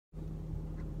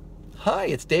Hi,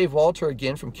 it's Dave Walter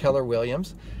again from Keller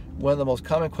Williams. One of the most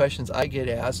common questions I get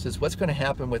asked is what's going to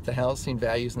happen with the housing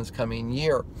values in this coming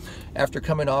year. After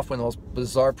coming off one of the most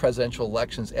bizarre presidential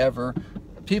elections ever,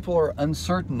 people are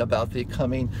uncertain about the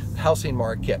coming housing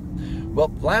market. Well,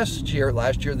 this year,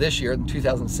 in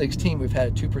 2016, we've had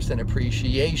a 2%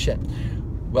 appreciation.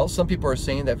 Well, some people are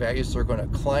saying that values are going to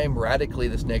climb radically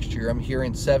this next year. I'm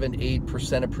hearing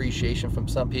 7-8% appreciation from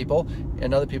some people,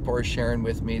 and other people are sharing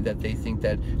with me that they think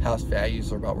that house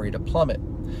values are about ready to plummet.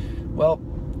 Well,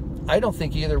 I don't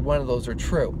think either one of those are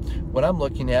true. What I'm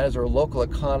looking at is our local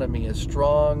economy is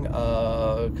strong,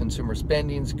 consumer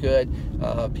spending's good,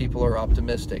 people are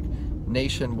optimistic.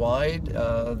 Nationwide,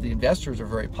 the investors are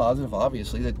very positive.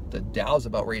 Obviously, the Dow's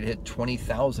about ready to hit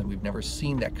 20,000. We've never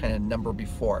seen that kind of number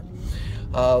before.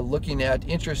 Looking at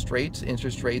interest rates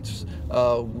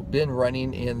been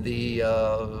running in the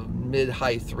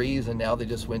mid-high 3s, and now they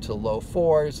just went to low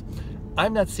 4s.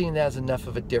 I'm not seeing that as enough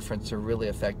of a difference to really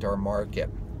affect our market.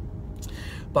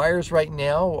 Buyers right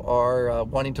now are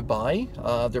wanting to buy.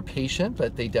 They're patient,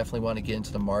 but they definitely want to get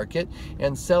into the market.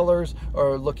 And sellers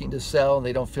are looking to sell, and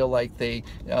they don't feel like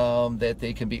that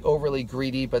they can be overly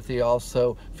greedy, but they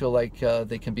also feel like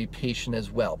they can be patient as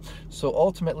well. So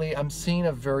ultimately, I'm seeing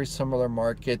a very similar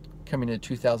market coming into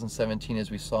 2017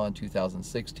 as we saw in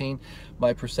 2016.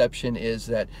 My perception is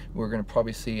that we're going to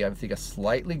probably see, I think, a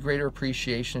slightly greater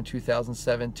appreciation in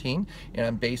 2017, and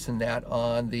I'm basing that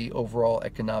on the overall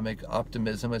economic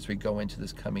optimism as we go into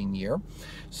this coming year.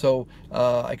 So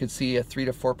I could see a 3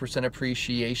 to 4%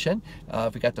 appreciation.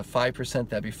 If we got to 5%,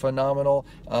 that'd be phenomenal.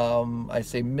 I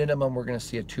say minimum we're going to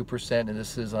see a 2%, and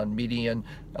this is on median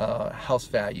house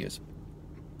values.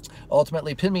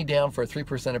 Ultimately, pin me down for a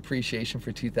 3% appreciation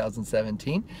for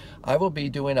 2017. I will be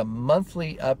doing a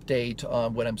monthly update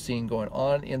on what I'm seeing going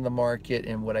on in the market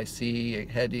and what I see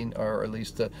heading, or at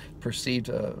least the perceived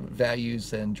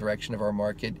values and direction of our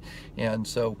market. And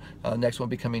so next one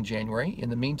will be coming January. In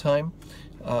the meantime,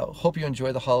 hope you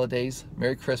enjoy the holidays.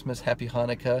 Merry Christmas, Happy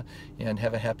Hanukkah, and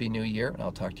have a Happy New Year. And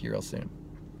I'll talk to you real soon.